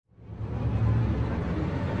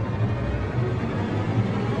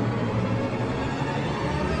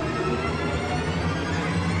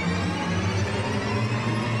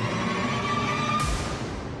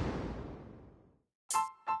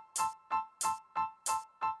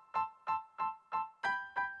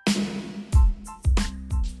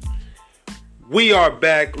We are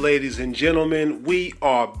back, ladies and gentlemen. We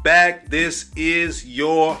are back. This is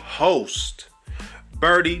your host,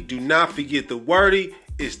 Berty. Do not forget the wordy.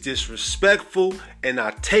 It's disrespectful, and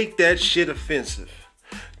I take that shit offensive.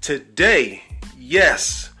 Today,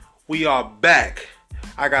 yes, we are back.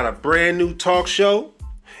 I got a brand new talk show.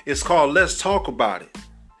 It's called Let's Talk About It.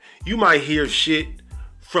 You might hear shit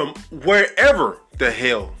from wherever the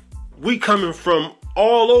hell. We coming from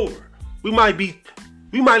all over. We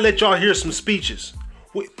might let y'all hear some speeches.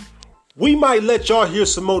 We might let y'all hear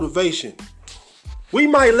some motivation. We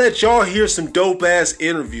might let y'all hear some dope ass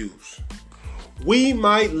interviews. We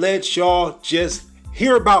might let y'all just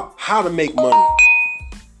hear about how to make money.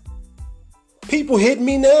 People hit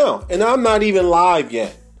me now, and I'm not even live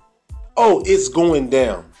yet. Oh, it's going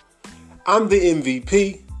down. I'm the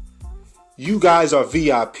MVP. You guys are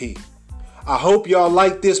VIP. I hope y'all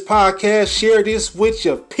like this podcast. Share this with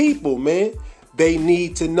your people, man. They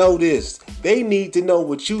need to know this. They need to know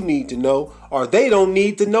what you need to know, or they don't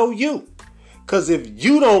need to know you. Because if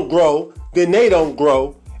you don't grow, then they don't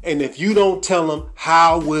grow. And if you don't tell them,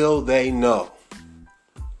 how will they know?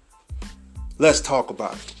 Let's talk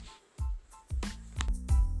about it.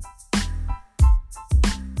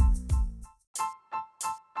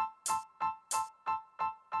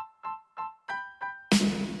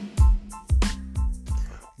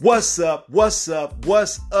 What's up,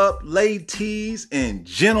 ladies and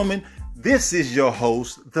gentlemen? This is your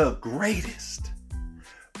host, the greatest,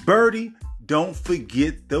 Berty. Don't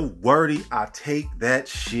forget the wordy. I take that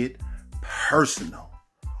shit personal.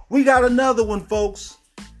 We got another one, folks.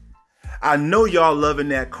 I know y'all loving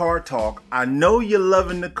that car talk. I know you're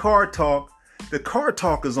loving the car talk. The car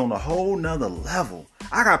talk is on a whole nother level.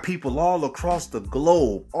 I got people all across the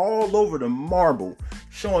globe, all over the marble,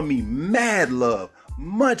 showing me mad love,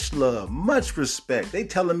 much respect. They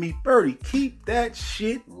telling me, Berty, keep that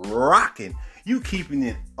shit rocking. You keeping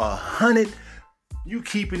it 100. You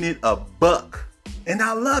keeping it a buck. And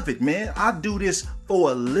I love it, man. I do this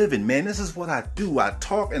for a living, man. This is what I do. I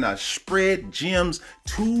talk and I spread gems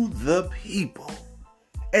to the people.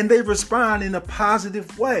 And they respond in a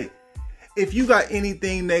positive way. If you got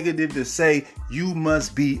anything negative to say, you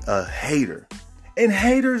must be a hater. And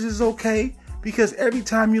haters is okay, because every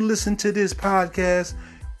time you listen to this podcast,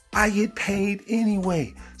 I get paid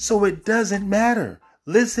anyway. So it doesn't matter.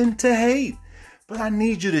 Listen to hate. But I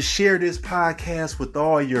need you to share this podcast with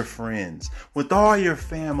all your friends, with all your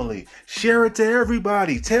family. Share it to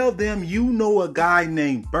everybody. Tell them you know a guy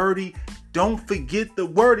named Berty. Don't forget the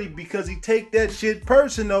wordy, because he take that shit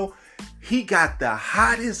personal. He got the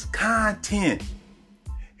hottest content.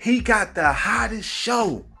 He got the hottest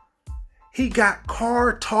show. He got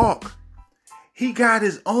car talk. He got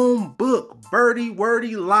his own book, Berty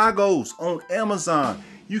Wordy Lagos, on Amazon.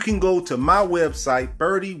 You can go to my website,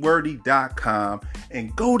 bertywordy.com,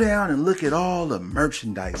 and go down and look at all the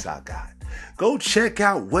merchandise I got. Go check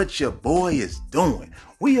out what your boy is doing.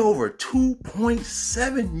 We over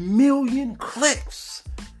 2.7 million clicks.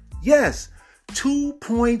 Yes,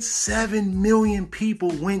 2.7 million people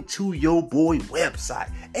went to your boy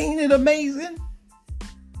website. Ain't it amazing?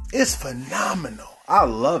 It's phenomenal. I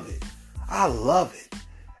love it.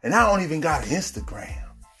 And I don't even got an Instagram.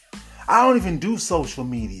 I don't even do social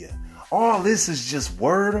media. All this is just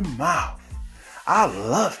word of mouth. I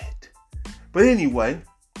love it. But anyway,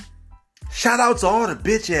 shout out to all the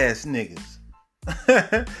bitch ass niggas.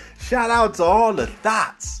 Shout out to all the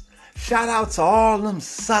thoughts. Shout out to all them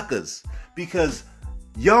suckers. Because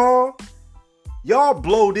y'all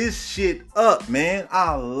blow this shit up, man.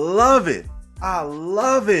 I love it.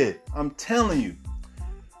 I'm telling you.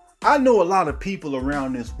 I know a lot of people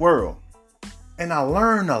around this world, and I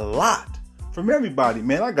learn a lot from everybody,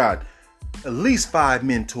 man. I got at least 5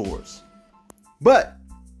 mentors. But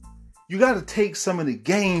you got to take some of the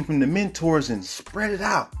game from the mentors and spread it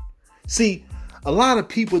out. See, a lot of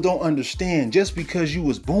people don't understand, just because you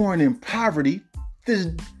was born in poverty,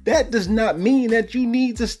 that does not mean that you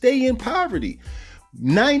need to stay in poverty.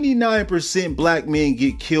 99% black men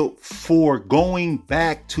get killed for going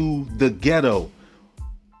back to the ghetto.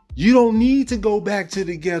 You don't need to go back to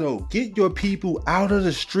the ghetto. Get your people out of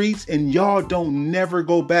the streets, and y'all don't never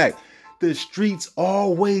go back. The streets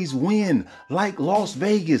always win. Like Las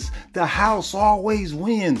Vegas, the house always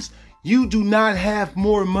wins. You do not have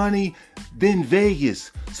more money than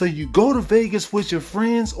Vegas. So you go to Vegas with your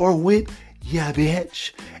friends or with your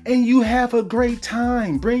bitch, and you have a great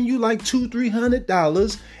time. Bring you like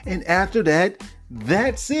 $200-$300. And after that,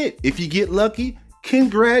 that's it. If you get lucky,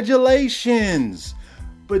 congratulations.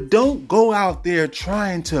 But don't go out there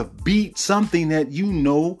trying to beat something that you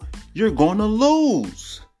know you're going to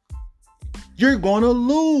lose. You're going to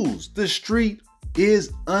lose. The street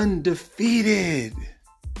is undefeated.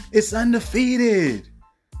 It's undefeated.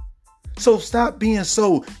 So stop being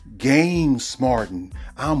so game smart and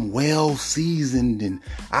I'm well seasoned and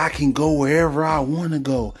I can go wherever I want to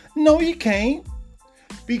go. No, you can't.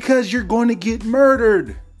 Because you're going to get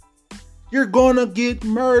murdered. You're going to get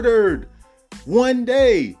murdered one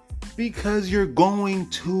day because you're going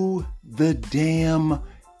to the damn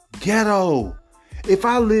ghetto. If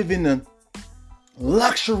I live in a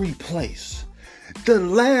luxury place, the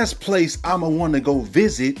last place I'm going to want to go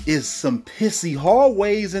visit is some pissy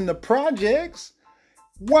hallways in the projects.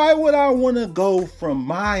 Why would I want to go from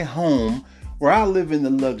my home where I live in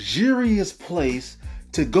the luxurious place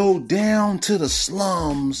to go down to the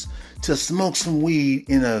slums to smoke some weed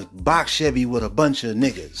in a box Chevy with a bunch of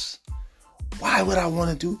niggas? Why would I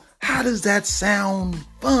want to do? How does that sound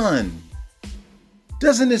fun?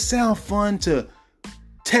 Doesn't it sound fun to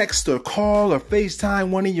text or call or FaceTime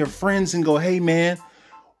one of your friends and go, hey man,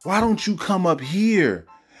 why don't you come up here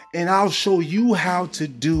and I'll show you how to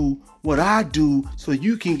do what I do so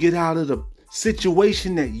you can get out of the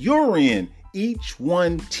situation that you're in. Each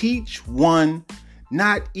one teach one,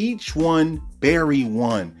 not each one bury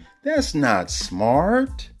one. That's not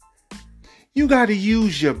smart. You got to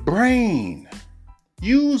use your brain.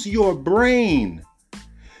 Use your brain.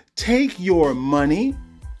 Take your money,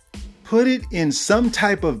 put it in some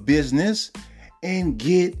type of business, and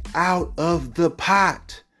get out of the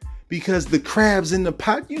pot. Because the crab's in the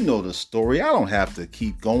pot, you know the story. I don't have to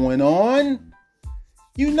keep going on.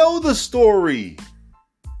 You know the story.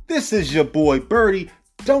 This is your boy Berty.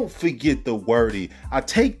 Don't forget the wordy. I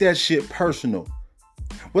take that shit personal.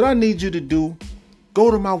 What I need you to do,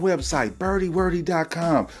 go to my website,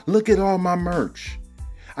 bertywordy.com. Look at all my merch.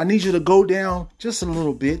 I need you to go down just a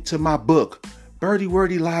little bit to my book, Berty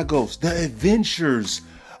Wordy Lagos, The Adventures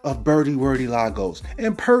of Berty Wordy Lagos,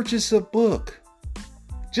 and purchase a book.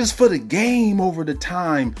 Just for the game over the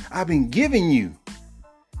time I've been giving you.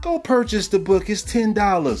 Go purchase the book. It's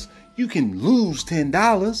 $10. You can lose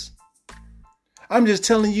 $10. I'm just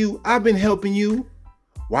telling you, I've been helping you.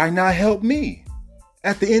 Why not help me?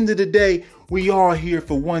 At the end of the day, we all here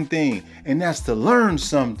for one thing, and that's to learn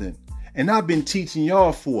something. And I've been teaching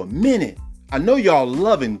y'all for a minute. I know you're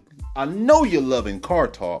loving car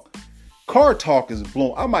talk. Car talk is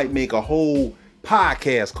blown. I might make a whole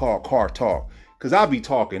podcast called Car Talk because I'll be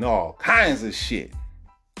talking all kinds of shit.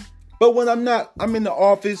 But when I'm in the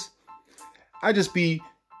office, I just be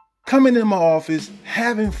coming in my office,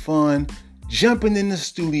 having fun, jumping in the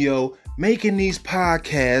studio, making these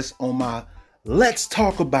podcasts on my Let's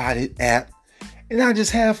Talk About It app. And I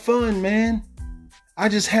just have fun, man. I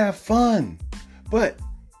just have fun. But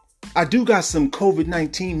I do got some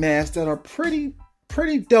COVID-19 masks that are pretty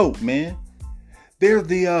dope, man. They're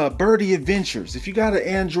the Berty Adventures. If you got an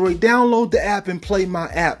Android, download the app and play my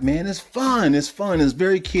app, man. It's fun. It's fun. It's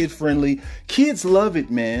very kid friendly. Kids love it,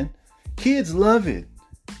 man. Kids love it.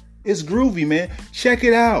 It's groovy, man. Check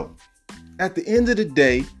it out. At the end of the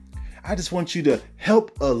day, I just want you to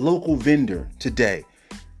help a local vendor today.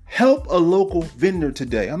 Help a local vendor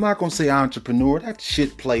today. I'm not going to say entrepreneur. That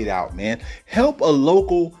shit played out, man. Help a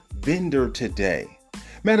local vendor today.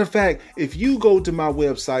 Matter of fact, if you go to my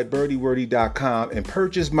website, bertywordy.com, and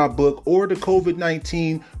purchase my book or the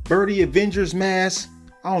COVID-19 Berty Avengers mask,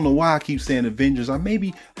 I don't know why I keep saying Avengers. I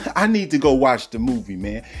need to go watch the movie,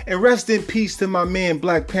 man. And rest in peace to my man,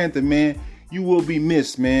 Black Panther, man. You will be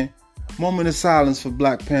missed, man. Moment of silence for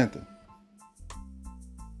Black Panther.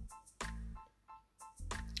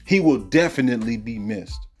 He will definitely be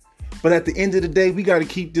missed. But at the end of the day, we got to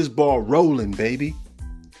keep this ball rolling, baby.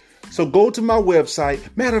 So go to my website.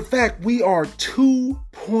 Matter of fact, we are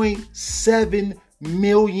 2.7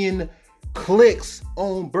 million clicks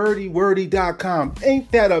on bertywordy.com.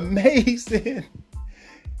 Ain't that amazing?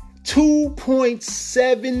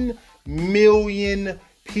 2.7 million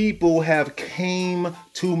people have came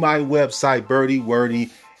to my website,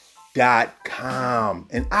 bertywordy.com.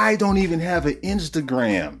 And I don't even have an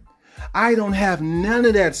Instagram. I don't have none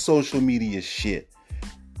of that social media shit.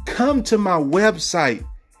 Come to my website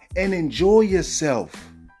and enjoy yourself.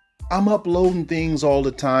 I'm uploading things all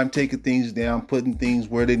the time, taking things down, putting things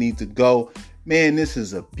where they need to go. Man, this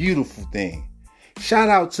is a beautiful thing. Shout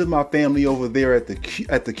out to my family over there at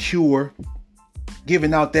the Cure,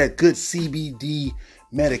 giving out that good CBD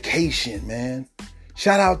medication, man.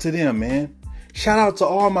 Shout out to them, man. Shout out to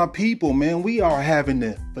all my people, man. We are having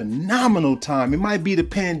a phenomenal time. It might be the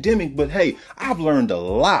pandemic, but hey, I've learned a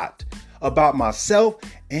lot about myself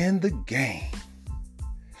and the game.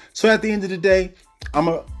 So at the end of the day, I'm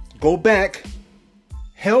going to go back,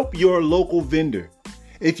 help your local vendor.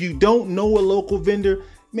 If you don't know a local vendor,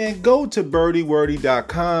 man, go to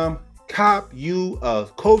bertywordy.com, cop you a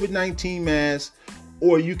COVID-19 mask,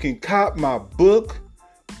 or you can cop my book,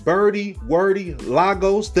 Berty Wordy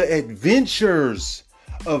Lagos, The Adventures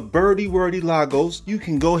of Berty Wordy Lagos. You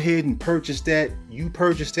can go ahead and purchase that. You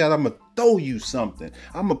purchase that, I'm going to throw you something.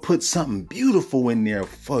 I'm going to put something beautiful in there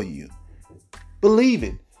for you. Believe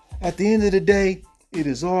it. At the end of the day, it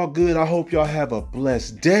is all good. I hope y'all have a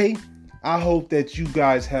blessed day. I hope that you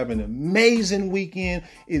guys have an amazing weekend.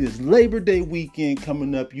 It is Labor Day weekend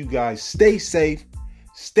coming up. You guys stay safe,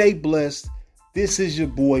 stay blessed. This is your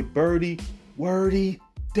boy Berty Wordy.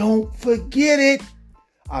 Don't forget it.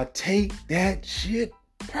 I take that shit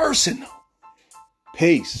personal.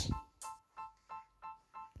 Peace.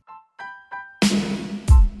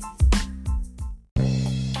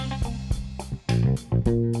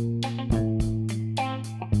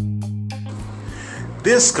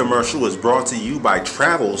 This commercial is brought to you by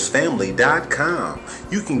TravelsFamily.com.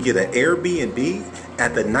 You can get an Airbnb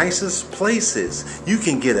at the nicest places. You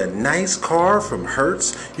can get a nice car from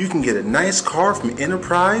Hertz. You can get a nice car from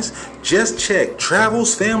Enterprise. Just check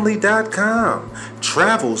TravelsFamily.com.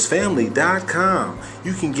 TravelsFamily.com.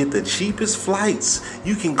 You can get the cheapest flights.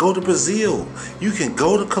 You can go to Brazil. You can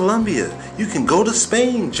go to Colombia. You can go to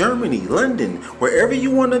Spain, Germany, London, wherever you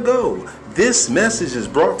want to go. This message is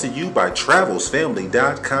brought to you by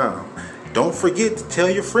TravelsFamily.com. Don't forget to tell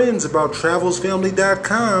your friends about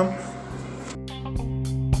TravelsFamily.com.